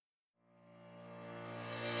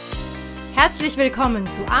Herzlich willkommen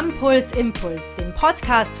zu Ampuls Impuls, dem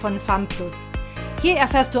Podcast von FAMPlus. Hier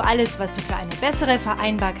erfährst du alles, was du für eine bessere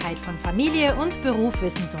Vereinbarkeit von Familie und Beruf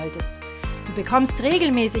wissen solltest. Du bekommst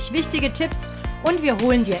regelmäßig wichtige Tipps und wir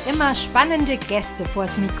holen dir immer spannende Gäste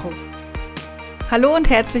vors Mikro. Hallo und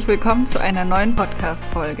herzlich willkommen zu einer neuen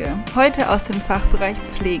Podcast-Folge. Heute aus dem Fachbereich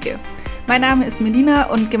Pflege. Mein Name ist Melina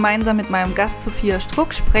und gemeinsam mit meinem Gast Sophia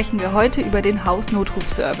Struck sprechen wir heute über den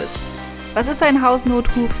Hausnotrufservice. Was ist ein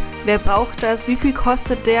Hausnotruf? Wer braucht das? Wie viel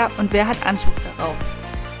kostet der? Und wer hat Anspruch darauf?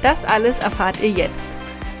 Das alles erfahrt ihr jetzt.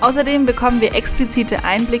 Außerdem bekommen wir explizite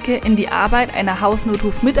Einblicke in die Arbeit einer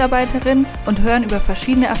Hausnotruf-Mitarbeiterin und hören über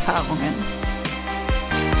verschiedene Erfahrungen.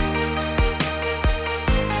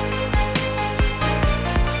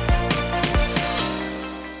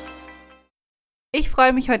 Ich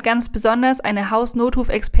freue mich heute ganz besonders, eine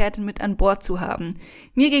Hausnotruf-Expertin mit an Bord zu haben.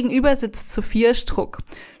 Mir gegenüber sitzt Sophia Struck.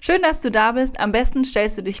 Schön, dass du da bist. Am besten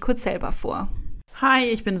stellst du dich kurz selber vor. Hi,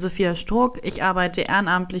 ich bin Sophia Struck. Ich arbeite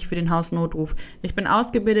ehrenamtlich für den Hausnotruf. Ich bin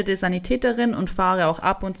ausgebildete Sanitäterin und fahre auch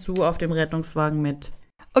ab und zu auf dem Rettungswagen mit.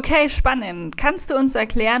 Okay, spannend. Kannst du uns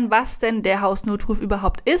erklären, was denn der Hausnotruf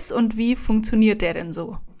überhaupt ist und wie funktioniert der denn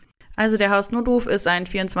so? Also der Hausnotruf ist ein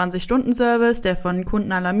 24-Stunden-Service, der von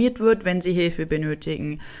Kunden alarmiert wird, wenn sie Hilfe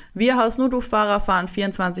benötigen. Wir Hausnotrufahrer fahren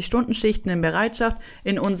 24-Stunden-Schichten in Bereitschaft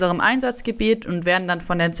in unserem Einsatzgebiet und werden dann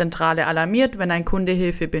von der Zentrale alarmiert, wenn ein Kunde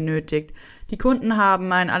Hilfe benötigt. Die Kunden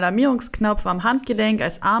haben einen Alarmierungsknopf am Handgelenk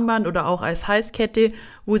als Armband oder auch als Halskette,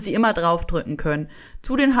 wo sie immer draufdrücken können.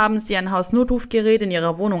 Zudem haben sie ein Hausnotrufgerät in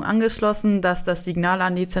ihrer Wohnung angeschlossen, das das Signal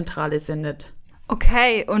an die Zentrale sendet.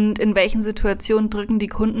 Okay, und in welchen Situationen drücken die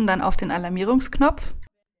Kunden dann auf den Alarmierungsknopf?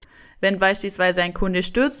 Wenn beispielsweise ein Kunde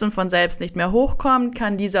stürzt und von selbst nicht mehr hochkommt,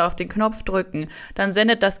 kann dieser auf den Knopf drücken. Dann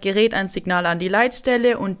sendet das Gerät ein Signal an die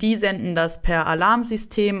Leitstelle und die senden das per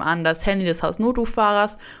Alarmsystem an das Handy des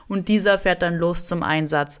Hausnotruffahrers und dieser fährt dann los zum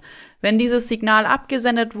Einsatz. Wenn dieses Signal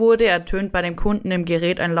abgesendet wurde, ertönt bei dem Kunden im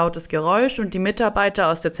Gerät ein lautes Geräusch und die Mitarbeiter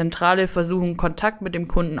aus der Zentrale versuchen, Kontakt mit dem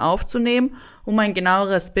Kunden aufzunehmen, um ein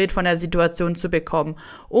genaueres Bild von der Situation zu bekommen,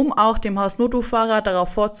 um auch dem Hausnotrufahrer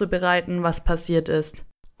darauf vorzubereiten, was passiert ist.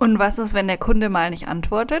 Und was ist, wenn der Kunde mal nicht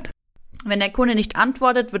antwortet? Wenn der Kunde nicht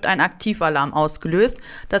antwortet, wird ein Aktivalarm ausgelöst.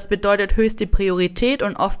 Das bedeutet höchste Priorität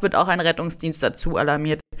und oft wird auch ein Rettungsdienst dazu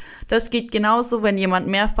alarmiert. Das geht genauso, wenn jemand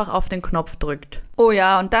mehrfach auf den Knopf drückt. Oh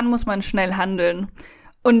ja, und dann muss man schnell handeln.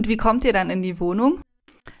 Und wie kommt ihr dann in die Wohnung?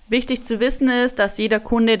 Wichtig zu wissen ist, dass jeder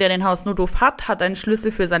Kunde, der den Hausnotruf hat einen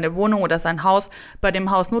Schlüssel für seine Wohnung oder sein Haus bei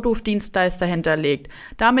dem Hausnotrufdienstleister hinterlegt.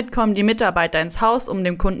 Damit kommen die Mitarbeiter ins Haus, um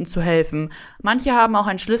dem Kunden zu helfen. Manche haben auch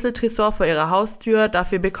ein Schlüsseltresor vor ihrer Haustür,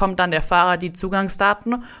 dafür bekommt dann der Fahrer die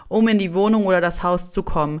Zugangsdaten, um in die Wohnung oder das Haus zu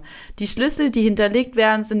kommen. Die Schlüssel, die hinterlegt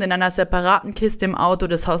werden, sind in einer separaten Kiste im Auto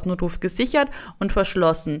des Hausnotrufs gesichert und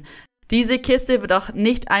verschlossen. Diese Kiste wird auch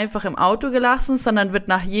nicht einfach im Auto gelassen, sondern wird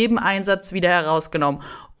nach jedem Einsatz wieder herausgenommen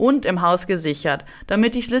und im Haus gesichert,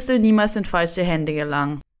 damit die Schlüssel niemals in falsche Hände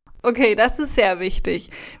gelangen. Okay, das ist sehr wichtig.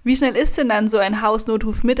 Wie schnell ist denn dann so ein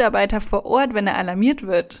Hausnotruf-Mitarbeiter vor Ort, wenn er alarmiert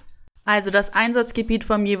wird? Also das Einsatzgebiet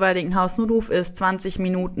vom jeweiligen Hausnotruf ist 20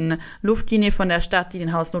 Minuten Luftlinie von der Stadt, die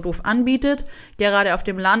den Hausnotruf anbietet. Gerade auf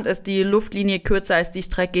dem Land ist die Luftlinie kürzer als die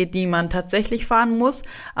Strecke, die man tatsächlich fahren muss.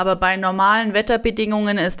 Aber bei normalen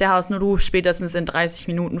Wetterbedingungen ist der Hausnotruf spätestens in 30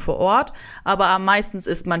 Minuten vor Ort. Aber meistens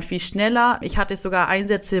ist man viel schneller. Ich hatte sogar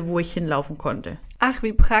Einsätze, wo ich hinlaufen konnte. Ach,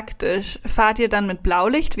 wie praktisch. Fahrt ihr dann mit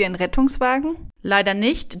Blaulicht wie ein Rettungswagen? Leider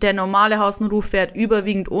nicht. Der normale Hausnotruf fährt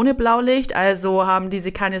überwiegend ohne Blaulicht, also haben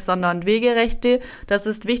diese keine Sonder- und Wegerechte. Das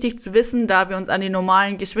ist wichtig zu wissen, da wir uns an die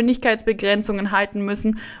normalen Geschwindigkeitsbegrenzungen halten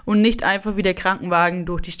müssen und nicht einfach wie der Krankenwagen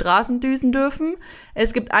durch die Straßen düsen dürfen.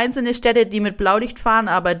 Es gibt einzelne Städte, die mit Blaulicht fahren,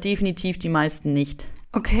 aber definitiv die meisten nicht.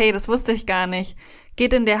 Okay, das wusste ich gar nicht.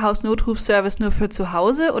 Geht denn der Hausnotrufservice nur für zu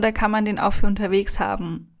Hause oder kann man den auch für unterwegs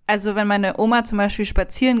haben? Also wenn meine Oma zum Beispiel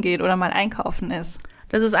spazieren geht oder mal einkaufen ist.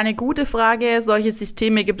 Das ist eine gute Frage. Solche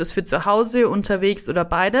Systeme gibt es für zu Hause, unterwegs oder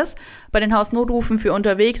beides. Bei den Hausnotrufen für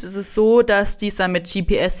unterwegs ist es so, dass dieser mit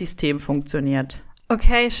GPS-System funktioniert.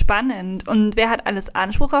 Okay, spannend. Und wer hat alles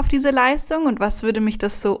Anspruch auf diese Leistung und was würde mich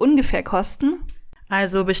das so ungefähr kosten?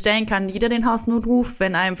 Also bestellen kann jeder den Hausnotruf.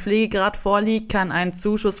 Wenn ein Pflegegrad vorliegt, kann ein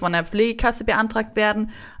Zuschuss von der Pflegekasse beantragt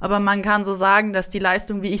werden. Aber man kann so sagen, dass die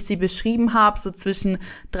Leistung, wie ich sie beschrieben habe, so zwischen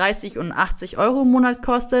 30 und 80 Euro im Monat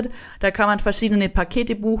kostet. Da kann man verschiedene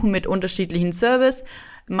Pakete buchen mit unterschiedlichen Service.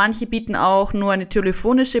 Manche bieten auch nur eine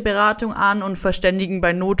telefonische Beratung an und verständigen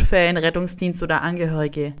bei Notfällen Rettungsdienst oder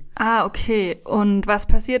Angehörige. Ah, okay. Und was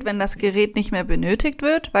passiert, wenn das Gerät nicht mehr benötigt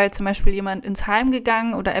wird, weil zum Beispiel jemand ins Heim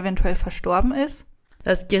gegangen oder eventuell verstorben ist?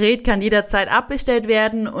 Das Gerät kann jederzeit abbestellt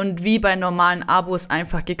werden und wie bei normalen Abos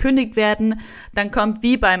einfach gekündigt werden. Dann kommt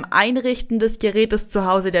wie beim Einrichten des Gerätes zu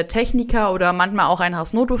Hause der Techniker oder manchmal auch ein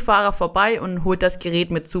Hausnotrufahrer vorbei und holt das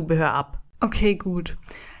Gerät mit Zubehör ab. Okay, gut.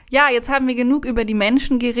 Ja, jetzt haben wir genug über die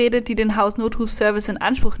Menschen geredet, die den Hausnotrufservice in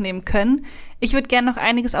Anspruch nehmen können. Ich würde gerne noch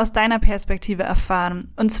einiges aus deiner Perspektive erfahren.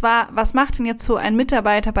 Und zwar, was macht denn jetzt so ein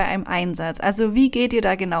Mitarbeiter bei einem Einsatz? Also wie geht ihr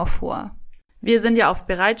da genau vor? Wir sind ja auf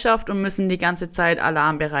Bereitschaft und müssen die ganze Zeit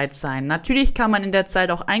alarmbereit sein. Natürlich kann man in der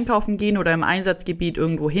Zeit auch einkaufen gehen oder im Einsatzgebiet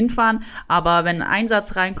irgendwo hinfahren, aber wenn ein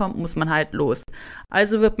Einsatz reinkommt, muss man halt los.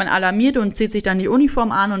 Also wird man alarmiert und zieht sich dann die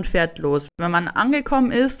Uniform an und fährt los. Wenn man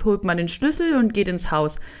angekommen ist, holt man den Schlüssel und geht ins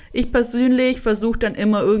Haus. Ich persönlich versuche dann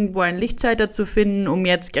immer irgendwo einen Lichtschalter zu finden, um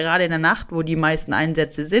jetzt gerade in der Nacht, wo die meisten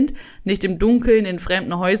Einsätze sind, nicht im Dunkeln in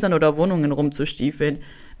fremden Häusern oder Wohnungen rumzustiefeln.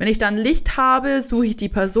 Wenn ich dann Licht habe, suche ich die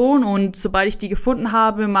Person und sobald ich die gefunden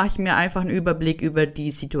habe, mache ich mir einfach einen Überblick über die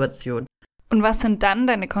Situation. Und was sind dann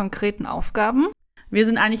deine konkreten Aufgaben? Wir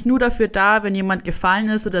sind eigentlich nur dafür da, wenn jemand gefallen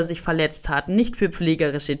ist oder sich verletzt hat, nicht für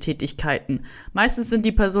pflegerische Tätigkeiten. Meistens sind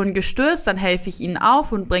die Personen gestürzt, dann helfe ich ihnen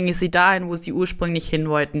auf und bringe sie dahin, wo sie ursprünglich hin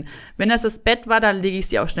wollten. Wenn das Bett war, dann lege ich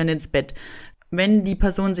sie auch schnell ins Bett. Wenn die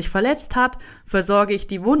Person sich verletzt hat, versorge ich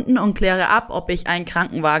die Wunden und kläre ab, ob ich einen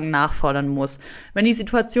Krankenwagen nachfordern muss. Wenn die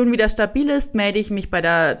Situation wieder stabil ist, melde ich mich bei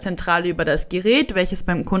der Zentrale über das Gerät, welches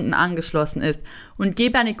beim Kunden angeschlossen ist, und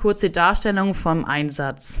gebe eine kurze Darstellung vom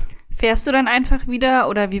Einsatz. Fährst du dann einfach wieder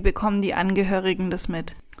oder wie bekommen die Angehörigen das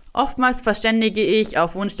mit? Oftmals verständige ich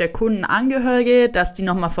auf Wunsch der Kunden Angehörige, dass die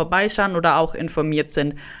nochmal vorbeischauen oder auch informiert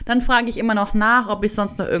sind. Dann frage ich immer noch nach, ob ich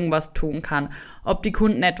sonst noch irgendwas tun kann, ob die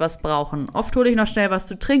Kunden etwas brauchen. Oft hole ich noch schnell was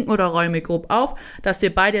zu trinken oder räume grob auf, dass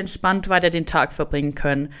wir beide entspannt weiter den Tag verbringen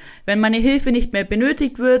können. Wenn meine Hilfe nicht mehr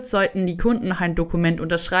benötigt wird, sollten die Kunden noch ein Dokument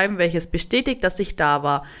unterschreiben, welches bestätigt, dass ich da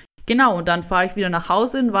war. Genau, und dann fahre ich wieder nach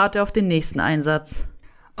Hause und warte auf den nächsten Einsatz.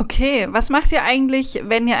 Okay, was macht ihr eigentlich,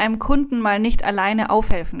 wenn ihr einem Kunden mal nicht alleine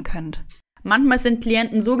aufhelfen könnt? Manchmal sind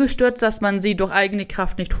Klienten so gestürzt, dass man sie durch eigene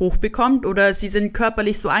Kraft nicht hochbekommt oder sie sind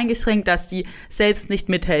körperlich so eingeschränkt, dass sie selbst nicht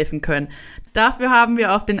mithelfen können. Dafür haben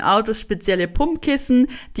wir auf den Autos spezielle Pumpkissen,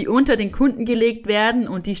 die unter den Kunden gelegt werden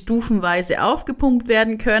und die stufenweise aufgepumpt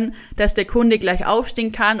werden können, dass der Kunde gleich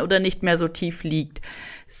aufstehen kann oder nicht mehr so tief liegt.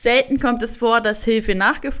 Selten kommt es vor, dass Hilfe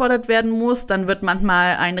nachgefordert werden muss, dann wird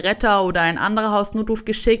manchmal ein Retter oder ein anderer Hausnotruf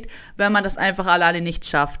geschickt, wenn man das einfach alleine nicht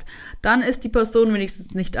schafft. Dann ist die Person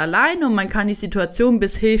wenigstens nicht allein und man kann die Situation,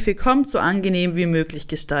 bis Hilfe kommt, so angenehm wie möglich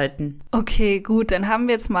gestalten. Okay, gut, dann haben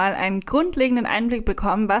wir jetzt mal einen grundlegenden Einblick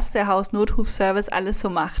bekommen, was der Hausnotrufservice alles so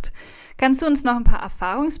macht. Kannst du uns noch ein paar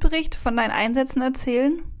Erfahrungsberichte von deinen Einsätzen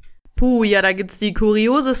erzählen? Ja, da gibt's die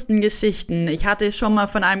kuriosesten Geschichten. Ich hatte schon mal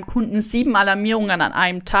von einem Kunden 7 Alarmierungen an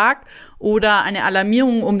einem Tag oder eine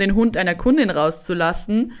Alarmierung, um den Hund einer Kundin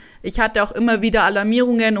rauszulassen. Ich hatte auch immer wieder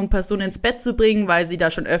Alarmierungen, um Personen ins Bett zu bringen, weil sie da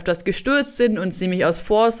schon öfters gestürzt sind und sie mich aus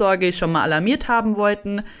Vorsorge schon mal alarmiert haben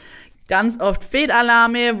wollten. Ganz oft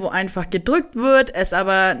Fehlalarme, wo einfach gedrückt wird, es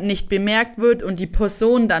aber nicht bemerkt wird und die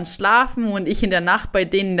Personen dann schlafen und ich in der Nacht bei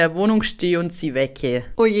denen in der Wohnung stehe und sie wecke.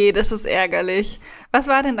 Oh je, das ist ärgerlich. Was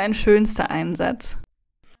war denn dein schönster Einsatz?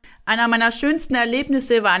 Einer meiner schönsten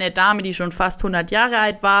Erlebnisse war eine Dame, die schon fast 100 Jahre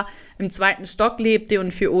alt war, im 2. Stock lebte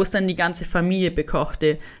und für Ostern die ganze Familie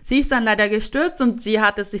bekochte. Sie ist dann leider gestürzt und sie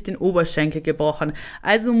hatte sich den Oberschenkel gebrochen.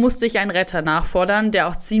 Also musste ich einen Retter nachfordern, der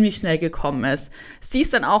auch ziemlich schnell gekommen ist. Sie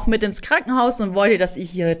ist dann auch mit ins Krankenhaus und wollte, dass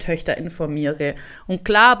ich ihre Töchter informiere. Und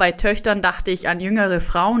klar, bei Töchtern dachte ich an jüngere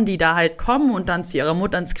Frauen, die da halt kommen und dann zu ihrer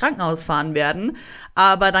Mutter ins Krankenhaus fahren werden.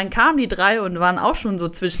 Aber dann kamen die 3 und waren auch schon so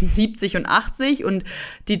zwischen 70 und 80 und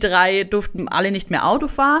die 3 durften alle nicht mehr Auto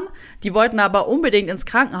fahren. Die wollten aber unbedingt ins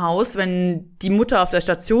Krankenhaus, wenn die Mutter auf der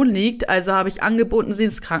Station liegt. Also habe ich angeboten, sie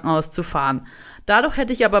ins Krankenhaus zu fahren. Dadurch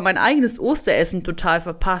hätte ich aber mein eigenes Osteressen total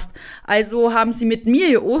verpasst. Also haben sie mit mir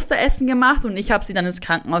ihr Osteressen gemacht und ich habe sie dann ins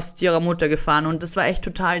Krankenhaus zu ihrer Mutter gefahren und das war echt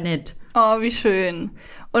total nett. Oh, wie schön.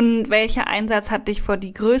 Und welcher Einsatz hat dich vor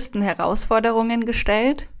die größten Herausforderungen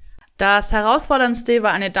gestellt? Das Herausforderndste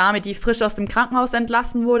war eine Dame, die frisch aus dem Krankenhaus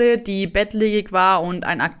entlassen wurde, die bettlägerig war und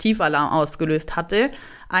einen Aktivalarm ausgelöst hatte.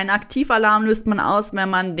 Einen Aktivalarm löst man aus, wenn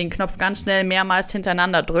man den Knopf ganz schnell mehrmals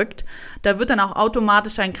hintereinander drückt. Da wird dann auch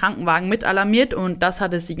automatisch ein Krankenwagen mit alarmiert und das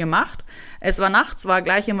hatte sie gemacht. Es war nachts, war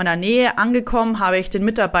gleich in meiner Nähe. Angekommen habe ich den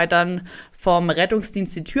Mitarbeitern vom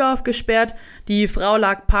Rettungsdienst die Tür aufgesperrt. Die Frau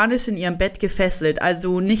lag panisch in ihrem Bett gefesselt,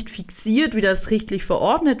 also nicht fixiert, wie das rechtlich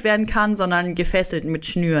verordnet werden kann, sondern gefesselt mit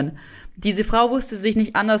Schnüren. Diese Frau wusste sich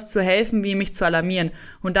nicht anders zu helfen, wie mich zu alarmieren.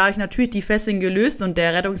 Und da habe ich natürlich die Fesseln gelöst und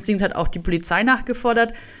der Rettungsdienst hat auch die Polizei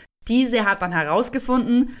nachgefordert. Diese hat dann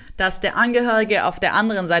herausgefunden, dass der Angehörige auf der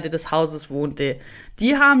anderen Seite des Hauses wohnte.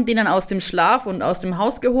 Die haben den dann aus dem Schlaf und aus dem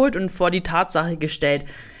Haus geholt und vor die Tatsache gestellt.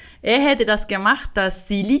 Er hätte das gemacht, dass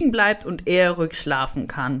sie liegen bleibt und er ruhig schlafen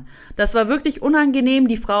kann. Das war wirklich unangenehm.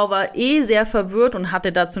 Die Frau war sehr verwirrt und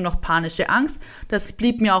hatte dazu noch panische Angst. Das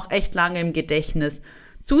blieb mir auch echt lange im Gedächtnis.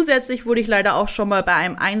 Zusätzlich wurde ich leider auch schon mal bei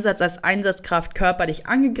einem Einsatz als Einsatzkraft körperlich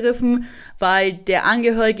angegriffen, weil der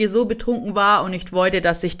Angehörige so betrunken war und nicht wollte,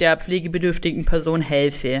 dass ich der pflegebedürftigen Person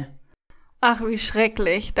helfe. Ach, wie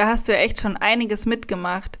schrecklich. Da hast du ja echt schon einiges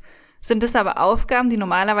mitgemacht. Sind das aber Aufgaben, die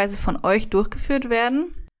normalerweise von euch durchgeführt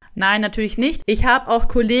werden? Nein, natürlich nicht. Ich habe auch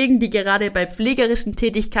Kollegen, die gerade bei pflegerischen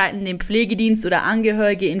Tätigkeiten den Pflegedienst oder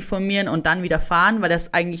Angehörige informieren und dann wieder fahren, weil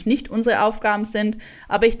das eigentlich nicht unsere Aufgaben sind.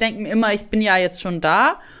 Aber ich denke mir immer, ich bin ja jetzt schon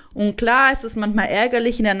da. Und klar ist es manchmal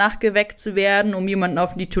ärgerlich, in der Nacht geweckt zu werden, um jemanden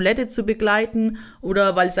auf die Toilette zu begleiten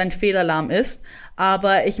oder weil es ein Fehlalarm ist.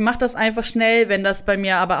 Aber ich mache das einfach schnell. Wenn das bei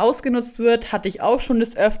mir aber ausgenutzt wird, hatte ich auch schon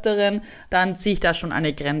des Öfteren, dann ziehe ich da schon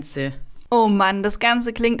eine Grenze. Oh Mann, das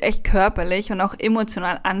Ganze klingt echt körperlich und auch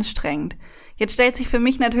emotional anstrengend. Jetzt stellt sich für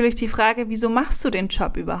mich natürlich die Frage, wieso machst du den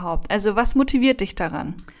Job überhaupt? Also was motiviert dich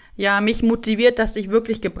daran? Ja, mich motiviert, dass ich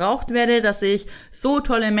wirklich gebraucht werde, dass ich so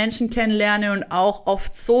tolle Menschen kennenlerne und auch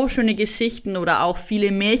oft so schöne Geschichten oder auch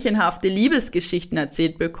viele märchenhafte Liebesgeschichten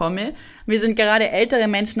erzählt bekomme. Mir sind gerade ältere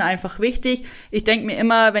Menschen einfach wichtig. Ich denke mir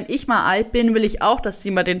immer, wenn ich mal alt bin, will ich auch, dass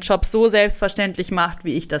jemand den Job so selbstverständlich macht,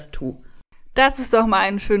 wie ich das tue. Das ist doch mal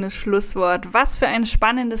ein schönes Schlusswort. Was für ein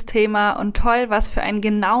spannendes Thema und toll, was für einen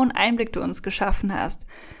genauen Einblick du uns geschaffen hast.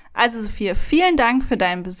 Also Sophia, vielen Dank für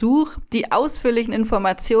deinen Besuch, die ausführlichen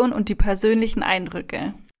Informationen und die persönlichen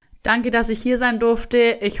Eindrücke. Danke, dass ich hier sein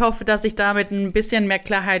durfte. Ich hoffe, dass ich damit ein bisschen mehr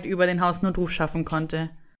Klarheit über den Hausnotruf schaffen konnte.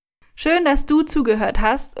 Schön, dass du zugehört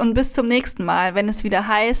hast und bis zum nächsten Mal, wenn es wieder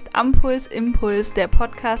heißt Am Puls Impuls, der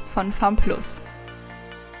Podcast von FAMplus.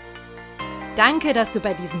 Danke, dass du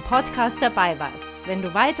bei diesem Podcast dabei warst. Wenn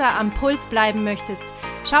du weiter am Puls bleiben möchtest,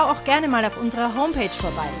 schau auch gerne mal auf unserer Homepage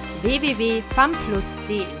vorbei,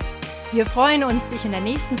 www.famplus.de. Wir freuen uns, dich in der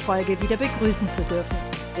nächsten Folge wieder begrüßen zu dürfen.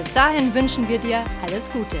 Bis dahin wünschen wir dir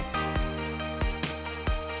alles Gute.